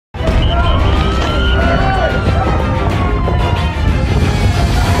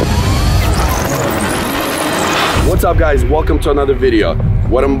What's up guys, welcome to another video.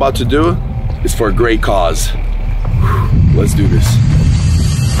 What I'm about to do is for a great cause. Let's do this.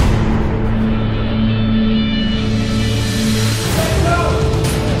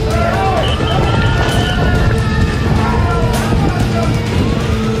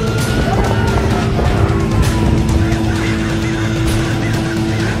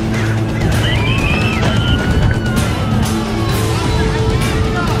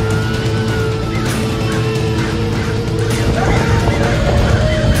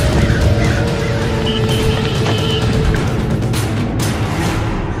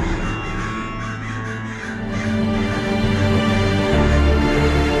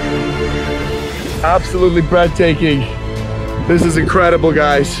 Absolutely breathtaking. This is incredible,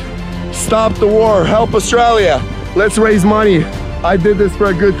 guys. Stop the war, help Australia. Let's raise money. I did this for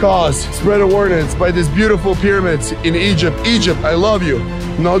a good cause. Spread awareness by these beautiful pyramids in Egypt. Egypt, I love you.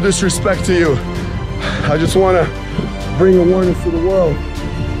 No disrespect to you. I just want to bring awareness to the world.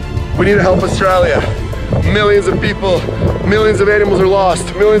 We need to help Australia. Millions of people, millions of animals are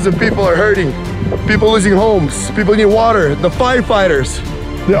lost. Millions of people are hurting. People losing homes. People need water. The firefighters,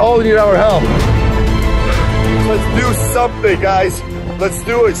 they all need our help. Let's do something, guys. Let's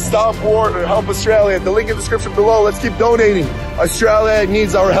do it. Stop war and help Australia. The link in the description below. Let's keep donating. Australia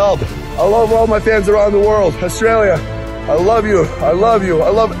needs our help. I love all my fans around the world. Australia, I love you. I love you. I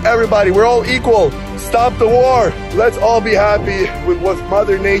love everybody. We're all equal. Stop the war. Let's all be happy with what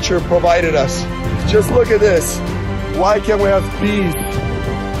Mother Nature provided us. Just look at this. Why can't we have peace?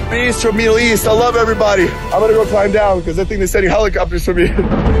 Peace from Middle East. I love everybody. I'm gonna go climb down because I think they're sending helicopters for me.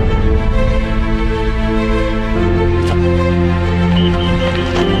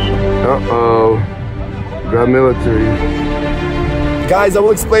 Uh-oh, got military. Guys, I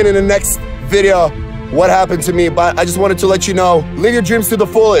will explain in the next video what happened to me, but I just wanted to let you know, live your dreams to the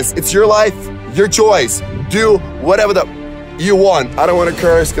fullest. It's your life, your choice. Do whatever you want. I don't want to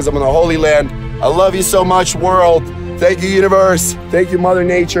curse because I'm in the Holy Land. I love you so much, world. Thank you, universe. Thank you, Mother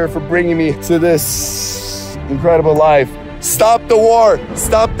Nature, for bringing me to this incredible life. Stop the war,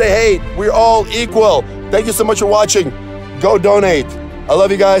 stop the hate. We're all equal. Thank you so much for watching. Go donate. I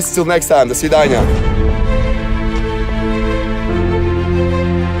love you guys. Till next time. До свидания.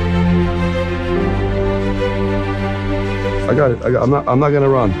 I got it. I'm not gonna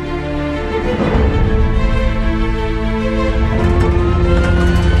run.